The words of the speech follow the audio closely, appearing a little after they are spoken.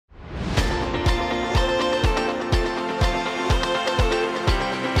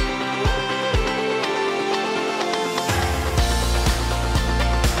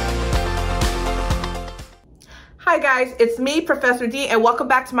Hi guys, it's me, Professor D, and welcome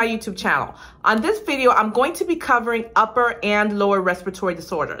back to my YouTube channel. On this video, I'm going to be covering upper and lower respiratory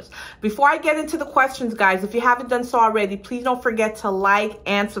disorders. Before I get into the questions, guys, if you haven't done so already, please don't forget to like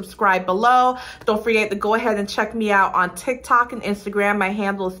and subscribe below. Don't forget to go ahead and check me out on TikTok and Instagram. My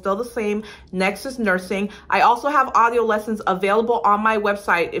handle is still the same, Nexus Nursing. I also have audio lessons available on my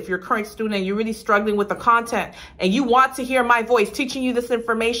website. If you're a current student and you're really struggling with the content and you want to hear my voice teaching you this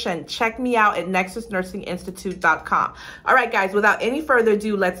information, check me out at nexusnursinginstitute.com. All right, guys, without any further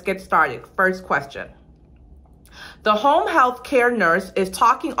ado, let's get started. First question. The home health care nurse is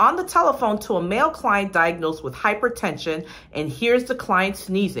talking on the telephone to a male client diagnosed with hypertension and hears the client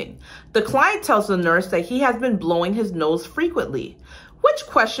sneezing. The client tells the nurse that he has been blowing his nose frequently. Which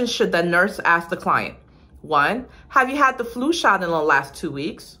question should the nurse ask the client? 1. Have you had the flu shot in the last 2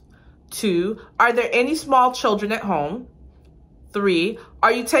 weeks? 2. Are there any small children at home? 3.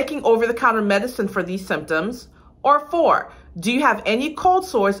 Are you taking over-the-counter medicine for these symptoms? Or 4, do you have any cold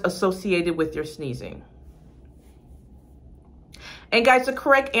sores associated with your sneezing? And guys, the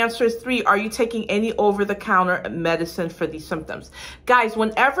correct answer is 3. Are you taking any over-the-counter medicine for these symptoms? Guys,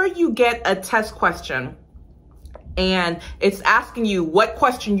 whenever you get a test question and it's asking you what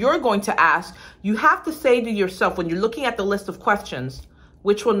question you're going to ask, you have to say to yourself, when you're looking at the list of questions,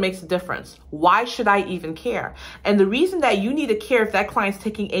 which one makes a difference? Why should I even care? And the reason that you need to care if that client's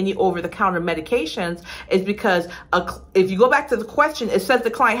taking any over-the-counter medications is because if you go back to the question, it says the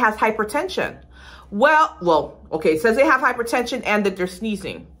client has hypertension. Okay, it says they have hypertension and that they're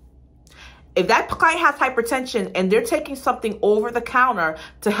sneezing. If that client has hypertension and they're taking something over the counter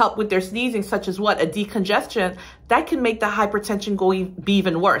to help with their sneezing, such as what? A decongestion, that can make the hypertension be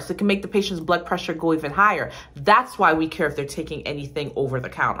even worse. It can make the patient's blood pressure go even higher. That's why we care if they're taking anything over the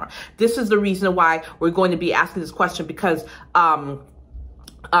counter. This is the reason why we're going to be asking this question because, oral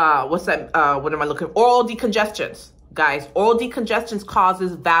decongestions. Guys, oral decongestions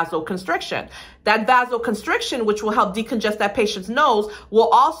causes vasoconstriction. That vasoconstriction, which will help decongest that patient's nose, will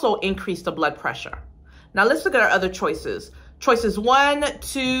also increase the blood pressure. Now let's look at our other choices. Choices 1,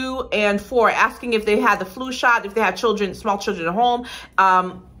 2, and 4, asking if they had the flu shot, if they had children, small children at home,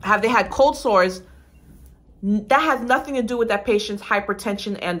 have they had cold sores? That has nothing to do with that patient's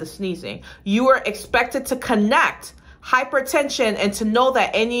hypertension and the sneezing. You are expected to connect hypertension and to know that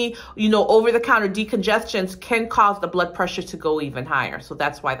any, over-the-counter decongestions can cause the blood pressure to go even higher. So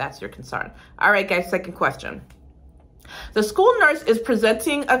that's why that's your concern. All right, guys, second question. The school nurse is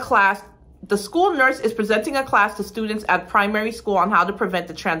presenting a class to students at primary school on how to prevent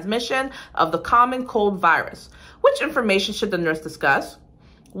the transmission of the common cold virus. Which information should the nurse discuss?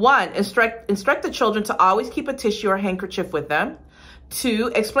 1, instruct the children to always keep a tissue or handkerchief with them.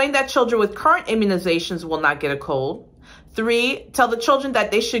 2, explain that children with current immunizations will not get a cold. 3, tell the children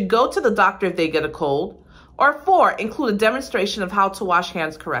that they should go to the doctor if they get a cold. Or 4, include a demonstration of how to wash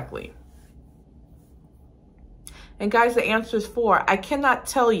hands correctly. And guys, the answer is 4. I cannot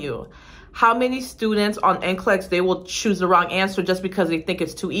tell you how many students on NCLEX, they will choose the wrong answer just because they think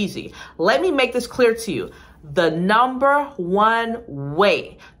it's too easy. Let me make this clear to you. The number 1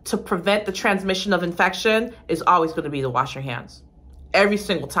 way to prevent the transmission of infection is always going to be to wash your hands. Every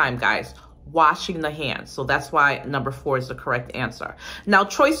single time, guys. Washing the hands. So that's why number 4 is the correct answer. Now,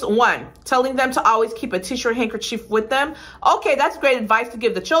 choice 1, telling them to always keep a tissue or handkerchief with them. Okay, that's great advice to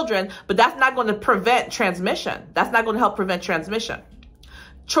give the children, but that's not going to prevent transmission. That's not going to help prevent transmission.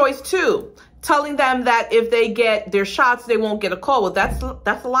 Choice 2, telling them that if they get their shots, they won't get a cold. Well, that's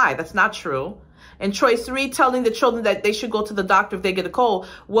a lie. That's not true. And choice 3, telling the children that they should go to the doctor if they get a cold.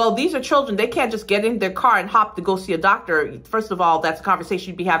 Well, these are children. They can't just get in their car and hop to go see a doctor. First of all, that's a conversation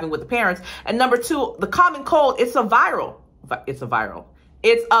you'd be having with the parents. And number 2, the common cold, it's a virus.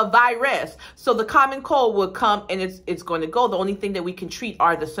 So the common cold will come and it's going to go. The only thing that we can treat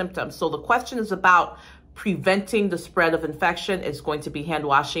are the symptoms. So the question is about preventing the spread of infection. It's going to be hand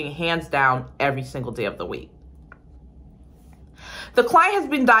washing, hands down, every single day of the week. The client has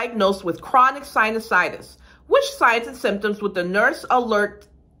been diagnosed with chronic sinusitis. Which signs and symptoms would alert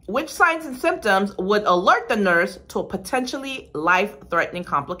the nurse to a potentially life-threatening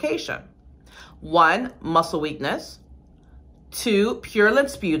complication? 1, muscle weakness. 2, purulent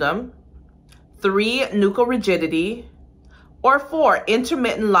sputum. 3, nuchal rigidity. Or 4,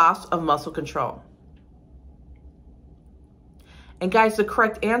 intermittent loss of muscle control. And guys, the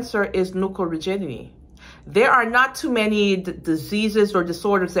correct answer is nuchal rigidity. There are not too many diseases or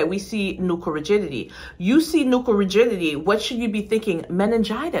disorders that we see nuchal rigidity. You see nuchal rigidity, what should you be thinking?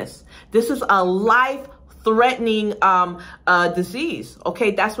 Meningitis. This is a life life-threatening disease.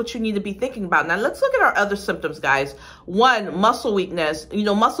 Okay, that's what you need to be thinking about. Now, let's look at our other symptoms, guys. One, muscle weakness. You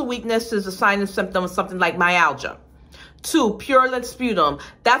know, muscle weakness is a sign and symptom of something like myalgia. 2, purulent sputum.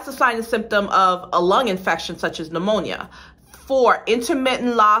 That's a sign and symptom of a lung infection such as pneumonia. 4,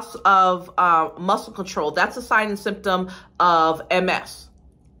 intermittent loss of muscle control. That's a sign and symptom of MS.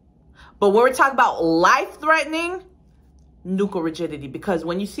 But when we're talking about life-threatening, nuchal rigidity, because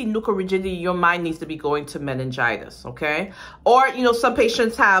when you see nuchal rigidity, your mind needs to be going to meningitis, okay? Or, you know, some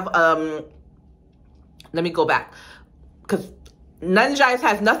patients have, let me go back, because meningitis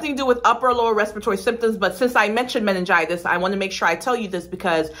has nothing to do with upper or lower respiratory symptoms, but since I mentioned meningitis, I want to make sure I tell you this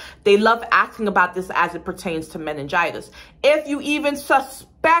because they love asking about this as it pertains to meningitis. If you even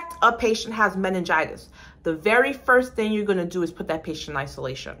suspect a patient has meningitis, the very first thing you're going to do is put that patient in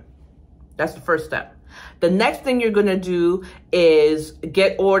isolation. That's the first step. The next thing you're going to do is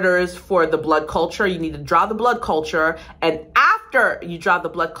get orders for the blood culture. You need to draw the blood culture, and after you draw the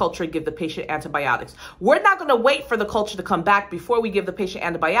blood culture, give the patient antibiotics. We're not going to wait for the culture to come back before we give the patient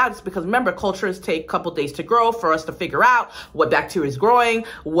antibiotics, because remember, cultures take a couple days to grow for us to figure out what bacteria is growing,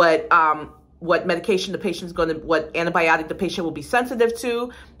 what medication the patient's going to, what antibiotic the patient will be sensitive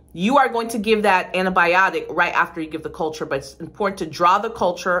to. You are going to give that antibiotic right after you give the culture, but it's important to draw the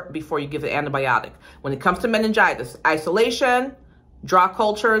culture before you give the antibiotic. When it comes to meningitis, isolation, draw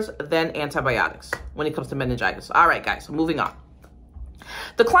cultures, then antibiotics when it comes to meningitis. All right, guys, so moving on.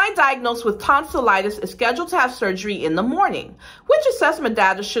 The client diagnosed with tonsillitis is scheduled to have surgery in the morning. Which assessment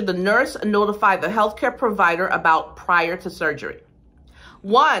data should the nurse notify the healthcare provider about prior to surgery?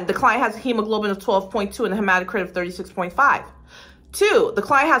 1, the client has a hemoglobin of 12.2 and a hematocrit of 36.5. 2, the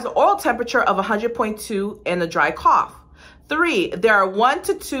client has an oral temperature of 100.2 and a dry cough. 3, there are 1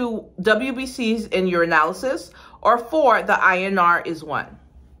 to 2 WBCs in your analysis. Or 4, the INR is 1.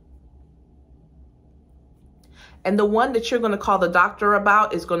 And the one that you're going to call the doctor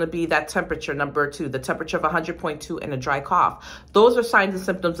about is going to be that temperature, number 2, the temperature of 100.2 and a dry cough. Those are signs and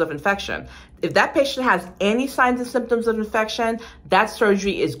symptoms of infection. If that patient has any signs and symptoms of infection, that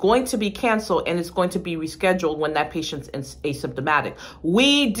surgery is going to be canceled and it's going to be rescheduled when that patient's asymptomatic.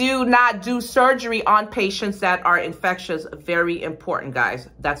 We do not do surgery on patients that are infectious. Very important, guys.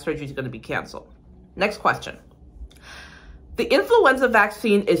 That surgery is going to be canceled. Next question. The influenza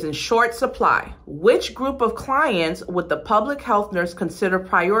vaccine is in short supply. Which group of clients would the public health nurse consider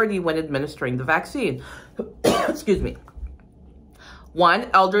priority when administering the vaccine? Excuse me. 1,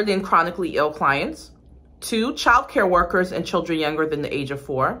 elderly and chronically ill clients. 2, childcare workers and children younger than the age of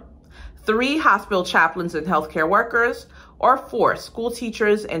 4. 3, hospital chaplains and healthcare workers. Or 4, school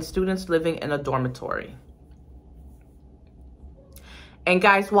teachers and students living in a dormitory. And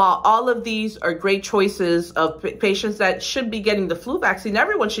guys, while all of these are great choices of patients that should be getting the flu vaccine,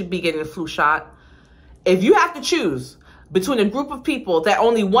 everyone should be getting the flu shot. If you have to choose between a group of people that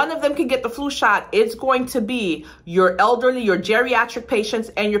only one of them can get the flu shot, it's going to be your elderly, your geriatric patients,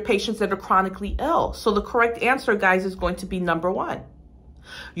 and your patients that are chronically ill. So the correct answer, guys, is going to be number 1.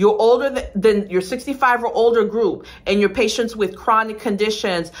 You're older than your 65 or older group, and your patients with chronic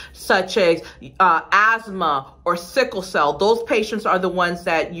conditions such as asthma or sickle cell, those patients are the ones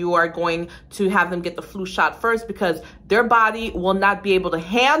that you are going to have them get the flu shot first, because their body will not be able to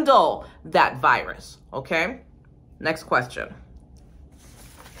handle that virus. Okay? Next question.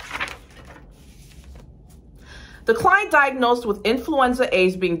 The client diagnosed with influenza A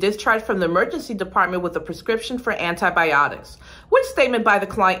is being discharged from the emergency department with a prescription for antibiotics. Which statement by the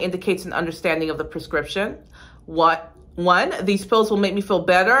client indicates an understanding of the prescription? 1, these pills will make me feel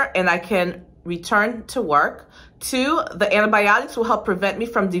better and I can return to work. 2, the antibiotics will help prevent me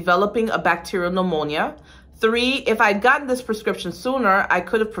from developing a bacterial pneumonia. 3, if I'd gotten this prescription sooner, I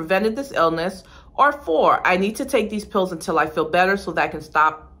could have prevented this illness. Or 4, I need to take these pills until I feel better so that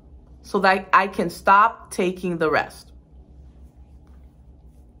I can stop taking the rest.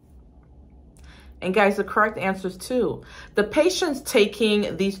 And guys, the correct answer is 2. The patient's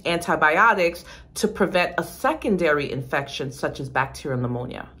taking these antibiotics to prevent a secondary infection such as bacterial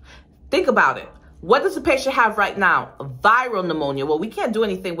pneumonia. Think about it. What does the patient have right now? Viral pneumonia. Well, we can't do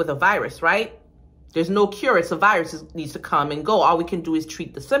anything with a virus, right? There's no cure. It's a virus. It needs to come and go. All we can do is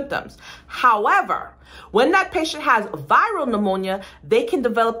treat the symptoms. However, when that patient has viral pneumonia, they can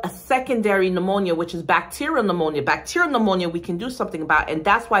develop a secondary pneumonia, which is bacterial pneumonia. Bacterial pneumonia we can do something about, and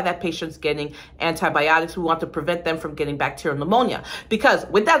that's why that patient's getting antibiotics. We want to prevent them from getting bacterial pneumonia. Because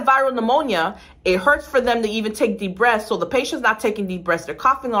with that viral pneumonia, it hurts for them to even take deep breaths. So the patient's not taking deep breaths. They're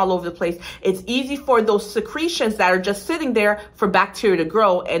coughing all over the place. It's easy for those secretions that are just sitting there for bacteria to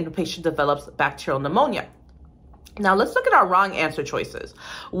grow, and the patient develops bacterial pneumonia. Now let's look at our wrong answer choices.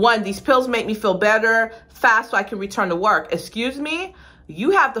 1, these pills make me feel better fast so I can return to work. Excuse me?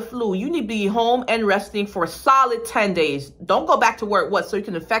 You have the flu. You need to be home and resting for a solid 10 days. Don't go back to work. What, so you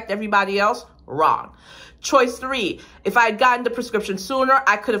can infect everybody else? Wrong. Choice 3, if I had gotten the prescription sooner,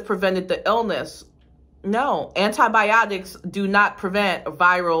 I could have prevented the illness. No, antibiotics do not prevent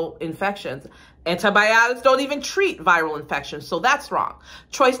viral infections. Antibiotics don't even treat viral infections, so that's wrong.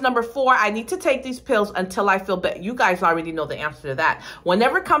 Choice number 4, I need to take these pills until I feel better. You guys already know the answer to that.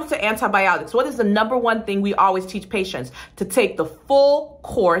 Whenever it comes to antibiotics, what is the number one thing we always teach patients? To take the full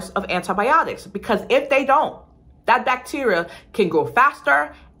course of antibiotics, because if they don't, that bacteria can grow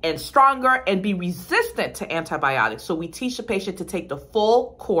faster and stronger and be resistant to antibiotics. So we teach the patient to take the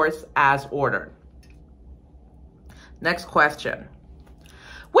full course as ordered. Next question.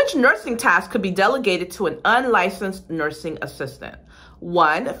 Which nursing task could be delegated to an unlicensed nursing assistant?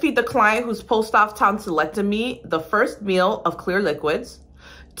 1, feed the client who's post-op tonsillectomy the first meal of clear liquids.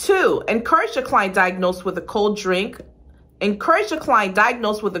 2, encourage the client diagnosed with a cold drink. Encourage the client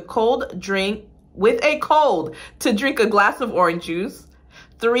diagnosed with a cold to drink a glass of orange juice.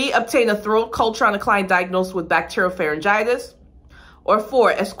 3, obtain a throat culture on a client diagnosed with bacterial pharyngitis. Or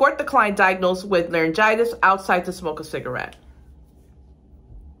 4, escort the client diagnosed with laryngitis outside to smoke a cigarette.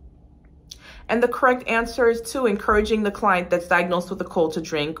 And the correct answer is 2, encouraging the client that's diagnosed with a cold to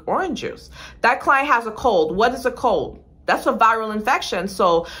drink orange juice. That client has a cold. What is a cold? That's a viral infection.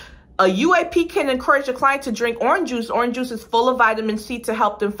 So a UAP can encourage the client to drink orange juice. Orange juice is full of vitamin C to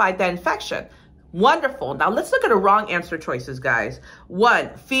help them fight that infection. Wonderful. Now let's look at the wrong answer choices, guys.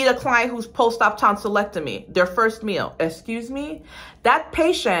 1, feed a client who's post-op tonsillectomy their first meal. Excuse me? That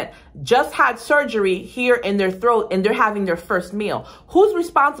patient just had surgery here in their throat and they're having their first meal. Who's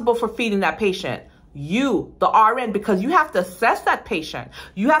responsible for feeding that patient? You, the RN, because you have to assess that patient.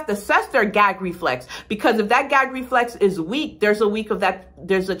 You have to assess their gag reflex, because if that gag reflex is weak, there's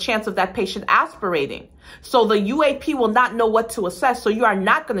a chance of that patient aspirating. So the UAP will not know what to assess. So you are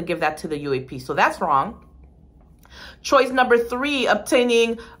not going to give that to the UAP. So that's wrong. Choice number 3,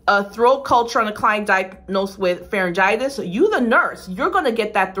 obtaining a throat culture on a client diagnosed with pharyngitis. You, the nurse, you're going to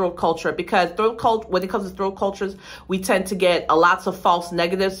get that throat culture, because when it comes to throat cultures, we tend to get lots of false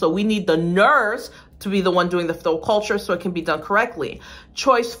negatives. So we need the nurse to be the one doing the throat culture so it can be done correctly.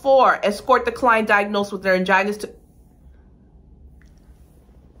 Choice 4, escort the client diagnosed with laryngitis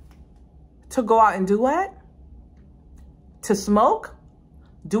to go out and do what? To smoke?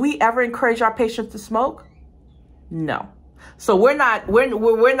 Do we ever encourage our patients to smoke? No. So we're not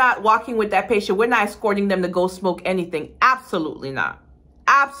walking with that patient. We're not escorting them to go smoke anything. Absolutely not.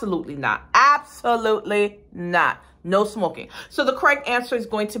 Absolutely not. Absolutely not. No smoking. So the correct answer is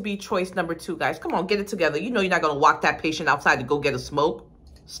going to be choice number 2, guys. Come on, get it together. You know you're not going to walk that patient outside to go get a smoke.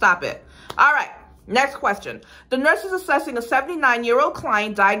 Stop it. All right. Next question. The nurse is assessing a 79-year-old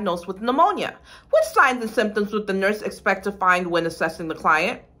client diagnosed with pneumonia. What signs and symptoms would the nurse expect to find when assessing the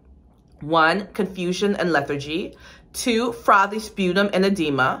client? 1, confusion and lethargy. 2, frothy sputum and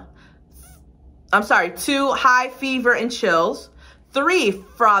edema. 2, high fever and chills. 3,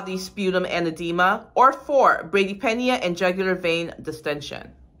 frothy sputum and edema. Or 4, bradypnea and jugular vein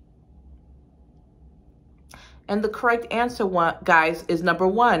distension. And the correct answer, guys, is number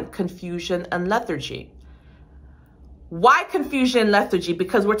 1, confusion and lethargy. Why confusion and lethargy?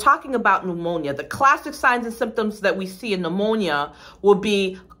 Because we're talking about pneumonia. The classic signs and symptoms that we see in pneumonia will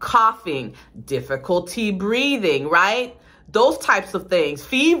be coughing, difficulty breathing, right? Those types of things,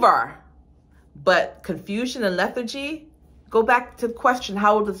 fever. But confusion and lethargy, go back to the question,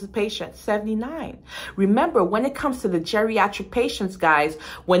 how old is the patient? 79. Remember, when it comes to the geriatric patients, guys,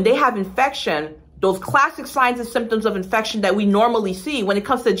 when they have infection, those classic signs and symptoms of infection that we normally see, when it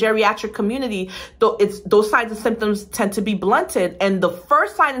comes to the geriatric community, those signs and symptoms tend to be blunted. And the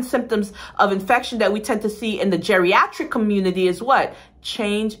first sign and symptoms of infection that we tend to see in the geriatric community is what?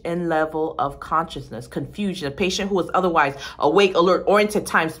 Change in level of consciousness, confusion. A patient who is otherwise awake, alert, oriented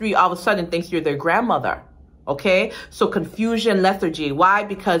 ×3 all of a sudden thinks you're their grandmother. Okay, so confusion, lethargy. Why?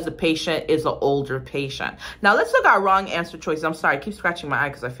 Because the patient is an older patient. Now let's look at our wrong answer choices. I'm sorry, I keep scratching my eye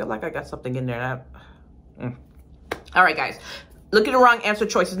because I feel like I got something in there. All right, guys, look at the wrong answer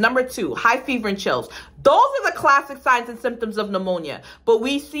choices. Number 2, high fever and chills. Those are the classic signs and symptoms of pneumonia, but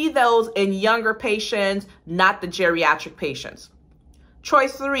we see those in younger patients, not the geriatric patients.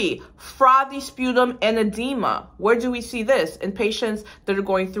 Choice 3, frothy sputum and edema. Where do we see this? In patients that are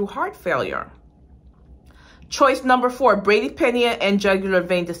going through heart failure. Choice number 4, bradypnea and jugular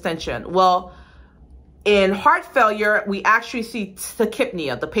vein distension. Well, In heart failure, we actually see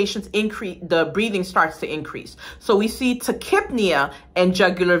tachypnea. The breathing starts to increase. So we see tachypnea and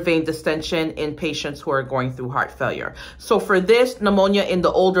jugular vein distension in patients who are going through heart failure. So for this pneumonia in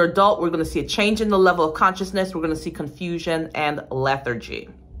the older adult, we're going to see a change in the level of consciousness. We're going to see confusion and lethargy.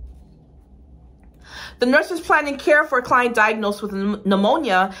 The nurse is planning care for a client diagnosed with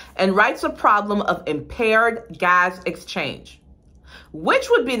pneumonia and writes a problem of impaired gas exchange. Which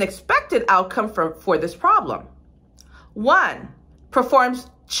would be an expected outcome for this problem? 1, performs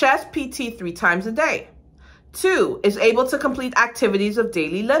chest PT 3 times a day. 2, is able to complete activities of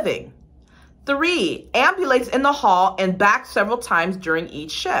daily living. 3, ambulates in the hall and back several times during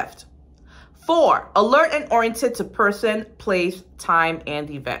each shift. 4, alert and oriented to person, place, time, and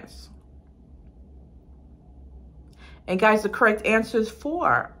events. And guys, the correct answer is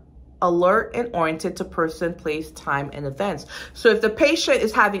 4. Alert and oriented to person, place, time, and events. So if the patient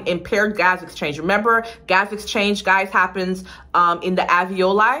is having impaired gas exchange, remember gas exchange, guys, happens in the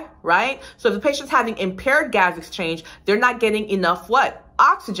alveoli, right? So if the patient's having impaired gas exchange, they're not getting enough what?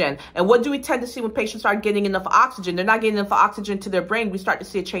 Oxygen. And what do we tend to see when patients aren't getting enough oxygen? They're not getting enough oxygen to their brain. We start to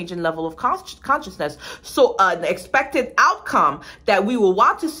see a change in level of consciousness. So the expected outcome that we will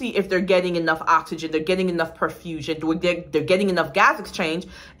want to see if they're getting enough oxygen, they're getting enough perfusion, they're getting enough gas exchange,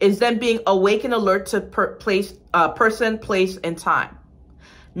 is them being awake and alert to person, place, and time.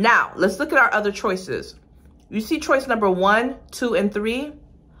 Now, let's look at our other choices. You see choice number 1, 2, and 3.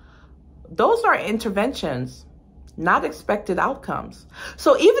 Those are interventions, not expected outcomes.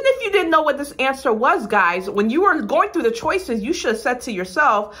 So even if you didn't know what this answer was, guys, when you were going through the choices, you should have said to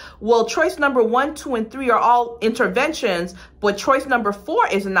yourself, well, choice number 1, 2, and 3 are all interventions, but choice number 4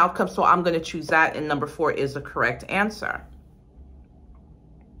 is an outcome, so I'm going to choose that, and number 4 is the correct answer.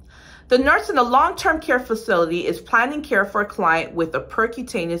 The nurse in a long-term care facility is planning care for a client with a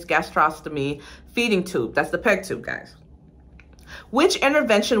percutaneous gastrostomy feeding tube. That's the PEG tube, guys. Which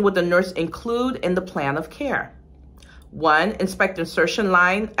intervention would the nurse include in the plan of care? 1, inspect insertion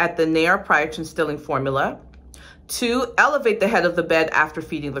line at the nair prior to instilling formula. 2, elevate the head of the bed after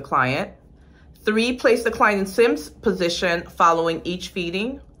feeding the client. 3, place the client in Sims position following each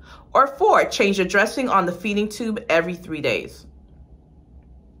feeding. Or 4, change the dressing on the feeding tube every 3 days.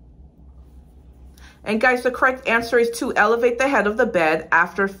 And guys, the correct answer is 2, elevate the head of the bed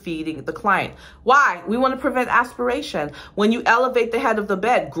after feeding the client. Why? We want to prevent aspiration. When you elevate the head of the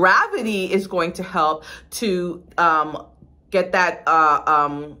bed, gravity is going to help to get that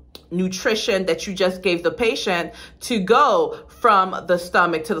nutrition that you just gave the patient to go from the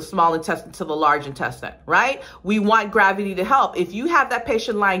stomach to the small intestine to the large intestine, right? We want gravity to help. If you have that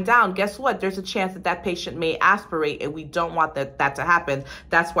patient lying down, guess what? There's a chance that that patient may aspirate, and we don't want that to happen.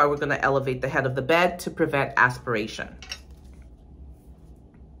 That's why we're going to elevate the head of the bed to prevent aspiration.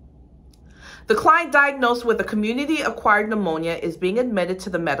 The client diagnosed with a community-acquired pneumonia is being admitted to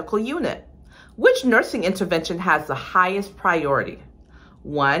the medical unit. Which nursing intervention has the highest priority?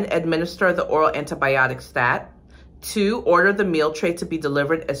 1, administer the oral antibiotic stat. 2, order the meal tray to be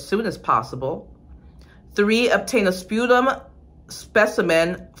delivered as soon as possible. 3, obtain a sputum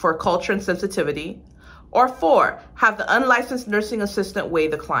specimen for culture and sensitivity. Or 4, have the unlicensed nursing assistant weigh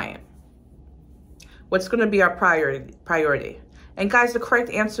the client. What's going to be our priority? And guys, the correct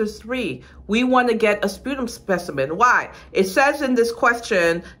answer is 3. We want to get a sputum specimen. Why? It says in this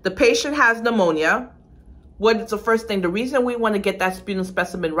question, the patient has pneumonia. What is the first thing? The reason we want to get that sputum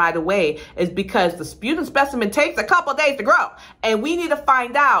specimen right away is because the sputum specimen takes a couple days to grow. And we need to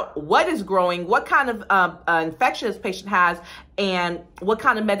find out what is growing, what kind of infection this patient has, and what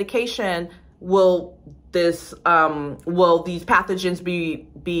kind of medication will these pathogens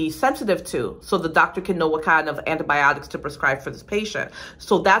be sensitive to, so the doctor can know what kind of antibiotics to prescribe for this patient.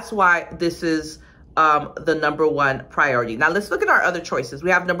 So that's why this is the number 1 priority. Now let's look at our other choices. We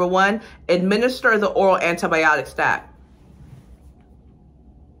have number 1, administer the oral antibiotic stat.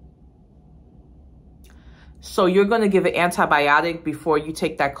 So you're going to give an antibiotic before you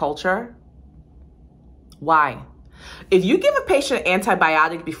take that culture? Why? If you give a patient an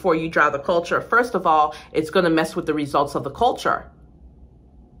antibiotic before you draw the culture, first of all, it's going to mess with the results of the culture.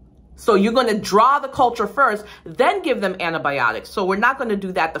 So you're going to draw the culture first, then give them antibiotics. So we're not going to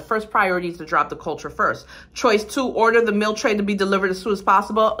do that. The first priority is to drop the culture first. Choice 2, order the meal tray to be delivered as soon as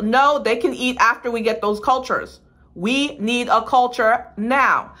possible. No, they can eat after we get those cultures. We need a culture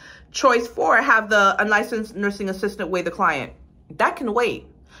now. Choice 4, have the unlicensed nursing assistant weigh the client. That can wait.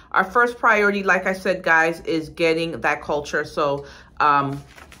 Our first priority, like I said, guys, is getting that culture so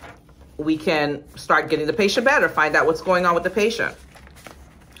we can start getting the patient better, find out what's going on with the patient.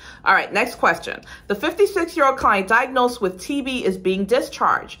 All right, next question. The 56-year-old client diagnosed with TB is being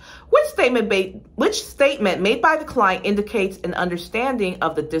discharged. Which statement made by the client indicates an understanding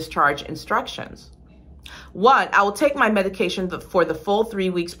of the discharge instructions? 1, I will take my medication for the full 3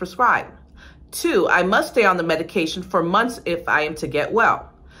 weeks prescribed. 2, I must stay on the medication for months if I am to get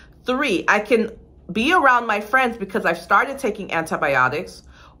well. 3, I can be around my friends because I've started taking antibiotics.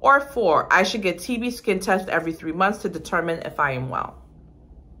 Or 4, I should get TB skin test every 3 months to determine if I am well.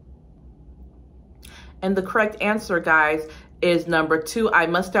 And the correct answer, guys, is number 2, I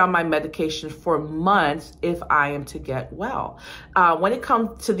must stay on my medication for months if I am to get well. When it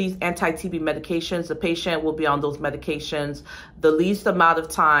comes to these anti-TB medications, the patient will be on those medications the least amount of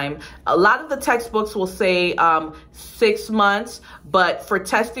time. A lot of the textbooks will say 6 months, but for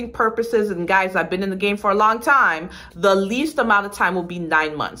testing purposes, and guys, I've been in the game for a long time, the least amount of time will be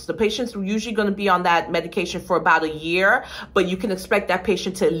 9 months. The patient's usually going to be on that medication for about a year, but you can expect that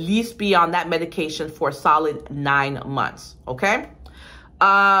patient to at least be on that medication for a solid 9 months. Okay.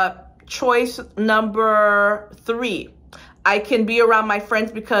 Choice number 3. I can be around my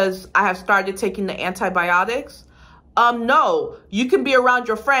friends because I have started taking the antibiotics. No, you can be around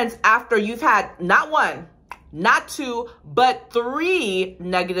your friends after you've had not 1, not 2, but 3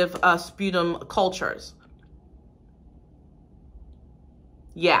 negative sputum cultures.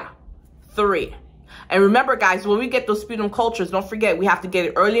 Yeah, 3. And remember, guys, when we get those sputum cultures, don't forget, we have to get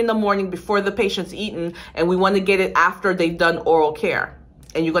it early in the morning before the patient's eaten, and we want to get it after they've done oral care.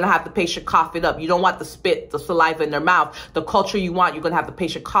 And you're going to have the patient cough it up. You don't want the spit, the saliva in their mouth. The culture you want, you're going to have the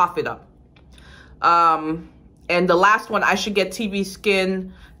patient cough it up. And the last one, I should get TB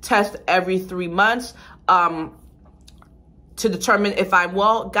skin test every 3 months to determine if I'm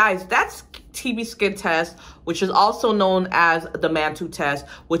well. Guys, that's TB skin test, which is also known as the Mantoux test,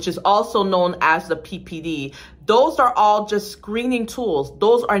 which is also known as the PPD. Those are all just screening tools.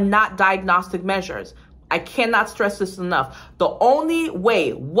 Those are not diagnostic measures. I cannot stress this enough. The only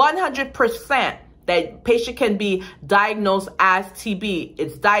way 100% that patient can be diagnosed as TB,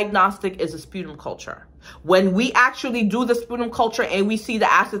 it's diagnostic, is a sputum culture. When we actually do the sputum culture and we see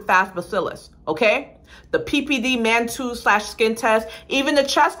the acid-fast bacillus, okay? The PPD, Mantoux/skin test, even the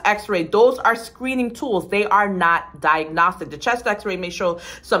chest x-ray, those are screening tools. They are not diagnostic. The chest x-ray may show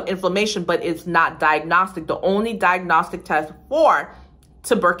some inflammation, but it's not diagnostic. The only diagnostic test for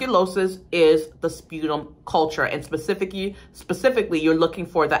tuberculosis is the sputum culture, and specifically you're looking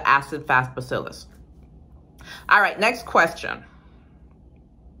for the acid-fast bacillus. All right, next question.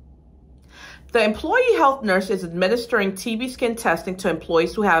 The employee health nurse is administering TB skin testing to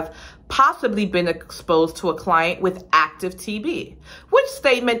employees who have possibly been exposed to a client with active TB. Which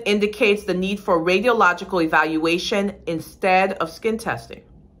statement indicates the need for radiological evaluation instead of skin testing?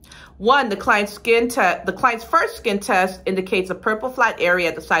 1, the client's first skin test indicates a purple flat area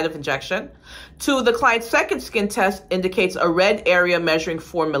at the site of injection. 2, the client's second skin test indicates a red area measuring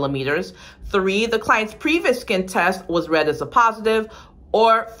 4 millimeters. 3, the client's previous skin test was read as a positive.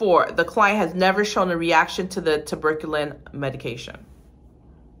 Or 4, the client has never shown a reaction to the tuberculin medication.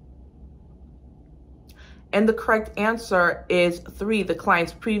 And the correct answer is 3, the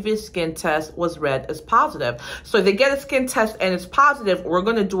client's previous skin test was read as positive. So if they get a skin test and it's positive, we're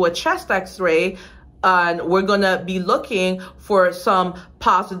going to do a chest x-ray, and we're going to be looking for some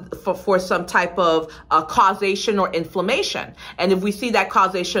for some type of causation or inflammation. And if we see that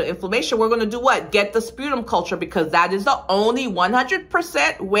causation or inflammation, we're going to do what? Get the sputum culture, because that is the only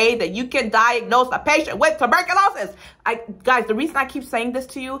 100% way that you can diagnose a patient with tuberculosis. Guys, the reason I keep saying this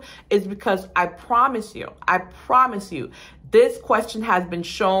to you is because I promise you, this question has been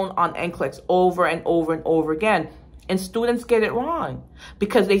shown on NCLEX over and over and over again. And students get it wrong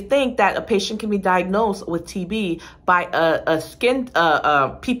because they think that a patient can be diagnosed with TB by a skin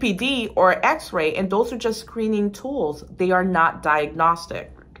PPD or x-ray, and those are just screening tools. They are not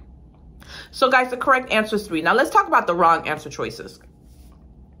diagnostic. So guys, the correct answer is 3. Now let's talk about the wrong answer choices.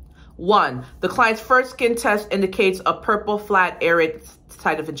 1, the client's first skin test indicates a purple flat area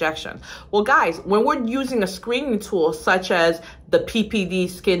site of injection. Well, guys, when we're using a screening tool such as the PPD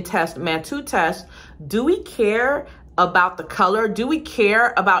skin test, Mantoux test, do we care about the color? Do we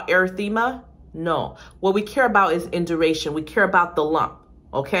care about erythema? No. What we care about is induration. We care about the lump,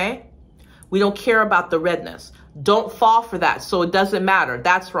 okay? We don't care about the redness. Don't fall for that, so it doesn't matter.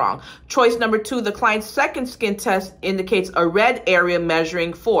 That's wrong. Choice number 2, the client's second skin test indicates a red area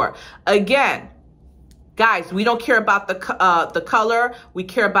measuring 4. Again, guys, we don't care about the color. We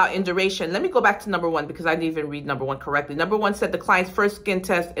care about induration. Let me go back to number 1 because I didn't even read number 1 correctly. Number 1 said the client's first skin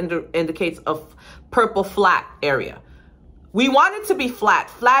test indicates a purple flat area. We want it to be flat.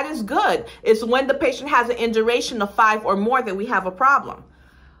 Flat is good. It's when the patient has an induration of 5 or more that we have a problem.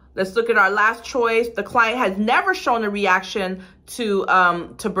 Let's look at our last choice. The client has never shown a reaction to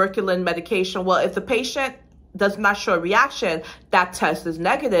tuberculin medication. Well, if the patient does not show a reaction, that test is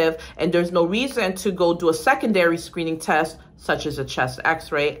negative, and there's no reason to go do a secondary screening test, such as a chest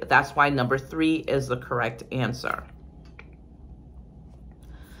x-ray. That's why number 3 is the correct answer.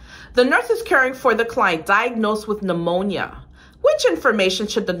 The nurse is caring for the client diagnosed with pneumonia. Which information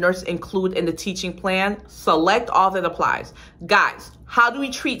should the nurse include in the teaching plan? Select all that applies. Guys, how do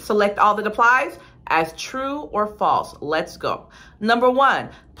we treat select all that applies? As true or false? Let's go. Number 1,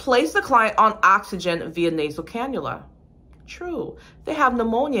 place the client on oxygen via nasal cannula. True. They have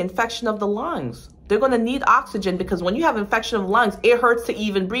pneumonia, infection of the lungs. They're going to need oxygen because when you have infection of lungs, it hurts to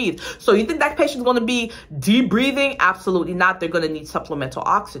even breathe. So you think that patient's going to be deep breathing? Absolutely not. They're going to need supplemental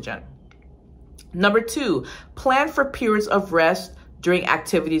oxygen. Number 2, plan for periods of rest during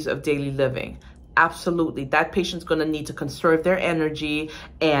activities of daily living. Absolutely. That patient's going to need to conserve their energy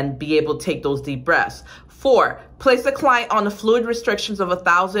and be able to take those deep breaths. 4, place the client on the fluid restrictions of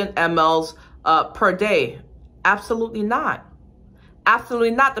 1,000 mLs per day. Absolutely not.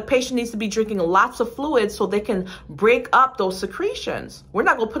 Absolutely not. The patient needs to be drinking lots of fluids so they can break up those secretions. We're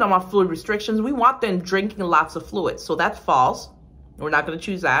not going to put them on fluid restrictions. We want them drinking lots of fluids. So that's false. We're not going to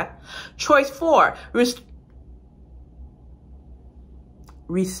choose that. Choice 4,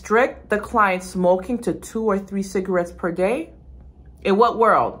 restrict the client smoking to 2 or 3 cigarettes per day. In what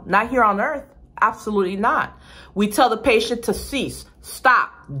world? Not here on earth. Absolutely not. We tell the patient to cease,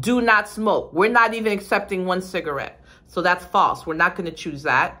 stop, do not smoke. We're not even accepting 1 cigarette. So that's false. We're not going to choose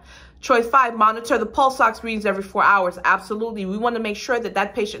that. Choice 5, monitor the pulse ox readings every 4 hours. Absolutely. We want to make sure that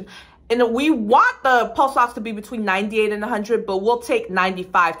that patient, and we want the pulse ox to be between 98 and 100, but we'll take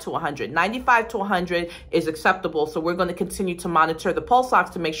 95 to 100. 95 to 100 is acceptable. So we're going to continue to monitor the pulse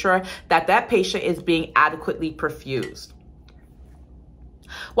ox to make sure that that patient is being adequately perfused.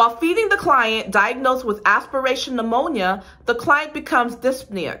 While feeding the client diagnosed with aspiration pneumonia, the client becomes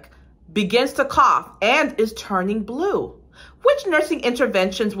dyspneic, begins to cough, and is turning blue. Which nursing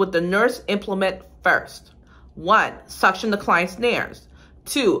interventions would the nurse implement first? 1, suction the client's nares.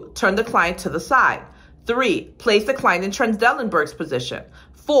 2, turn the client to the side. 3, place the client in Trendelenburg's position.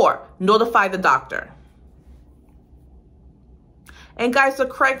 4, notify the doctor. And guys, the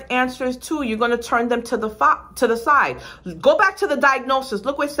correct answer is 2. You're going to turn them to the side. Go back to the diagnosis.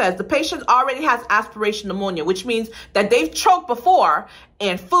 Look what it says. The patient already has aspiration pneumonia, which means that they've choked before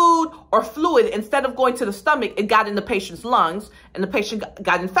and food or fluid, instead of going to the stomach, it got in the patient's lungs and the patient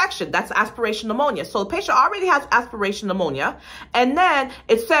got infection. That's aspiration pneumonia. So the patient already has aspiration pneumonia. And then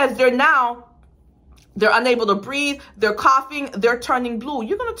it says they're unable to breathe, they're coughing, they're turning blue.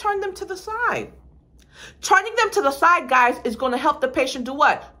 You're going to turn them to the side. Turning them to the side, guys, is going to help the patient do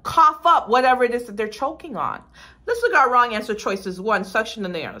what? Cough up whatever it is that they're choking on. Let's look at our wrong answer choices. 1, suction the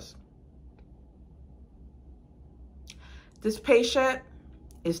nares. This patient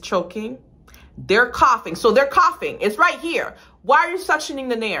is choking. They're coughing. So they're coughing. It's right here. Why are you suctioning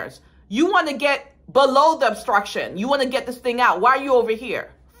the nares? You want to get below the obstruction. You want to get this thing out. Why are you over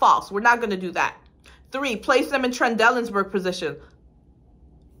here? False. We're not going to do that. 3, place them in Trendelenburg position.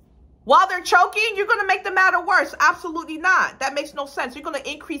 While they're choking, you're going to make the matter worse. Absolutely not. That makes no sense. You're going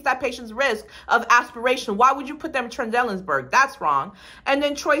to increase that patient's risk of aspiration. Why would you put them in Trendelenburg? That's wrong. And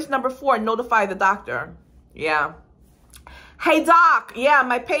then choice number 4, notify the doctor. Yeah. Hey, doc. Yeah,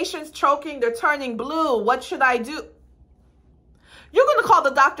 my patient's choking. They're turning blue. What should I do? You're going to call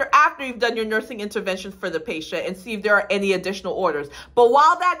the doctor after you've done your nursing intervention for the patient and see if there are any additional orders. But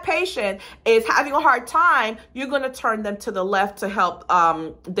while that patient is having a hard time, you're going to turn them to the left to help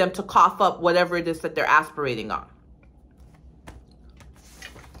them to cough up whatever it is that they're aspirating on.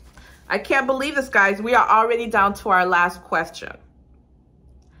 I can't believe this, guys. We are already down to our last question.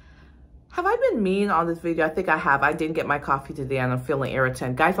 Have I been mean on this video? I think I have. I didn't get my coffee today and I'm feeling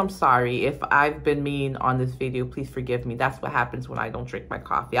irritant. Guys, I'm sorry. If I've been mean on this video, please forgive me. That's what happens when I don't drink my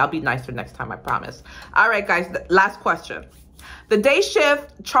coffee. I'll be nicer next time, I promise. All right, guys, last question. The day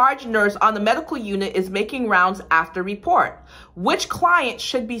shift charge nurse on the medical unit is making rounds after report. Which client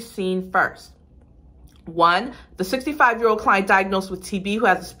should be seen first? 1, the 65-year-old client diagnosed with TB who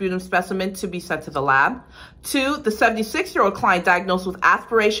has a sputum specimen to be sent to the lab. 2, the 76-year-old client diagnosed with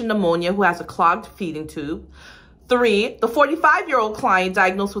aspiration pneumonia who has a clogged feeding tube. 3, the 45-year-old client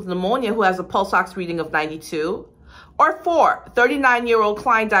diagnosed with pneumonia who has a pulse ox reading of 92. Or 4, 39-year-old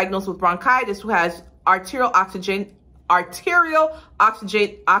client diagnosed with bronchitis who has arterial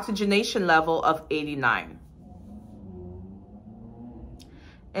oxygenation level of 89.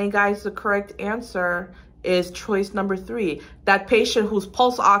 And guys, the correct answer is choice number 3, that patient whose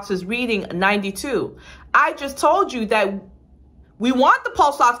pulse ox is reading 92. I just told you that We want the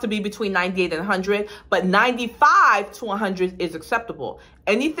pulse ox to be between 98 and 100, but 95 to 100 is acceptable.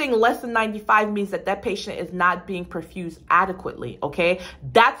 Anything less than 95 means that that patient is not being perfused adequately, okay?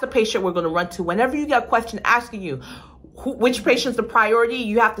 That's the patient we're going to run to. Whenever you get a question asking you, which patient's the priority,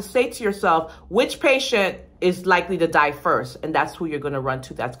 you have to say to yourself, which patient is likely to die first? And that's who you're going to run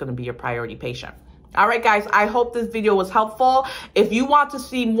to. That's going to be your priority patient. All right, guys, I hope this video was helpful. If you want to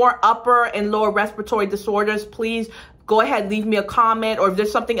see more upper and lower respiratory disorders, please go ahead, leave me a comment, or if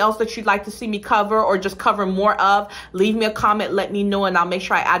there's something else that you'd like to see me cover or just cover more of, leave me a comment, let me know, and I'll make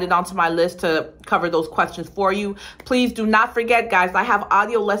sure I add it onto my list to cover those questions for you. Please do not forget, guys, I have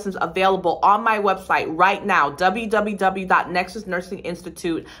audio lessons available on my website right now,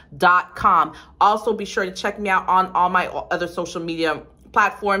 www.nexusnursinginstitute.com. Also, be sure to check me out on all my other social media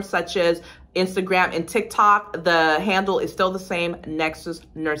platforms such as Instagram and TikTok. The handle is still the same, Nexus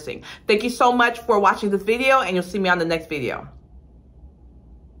Nursing. Thank you so much for watching this video, and you'll see me on the next video.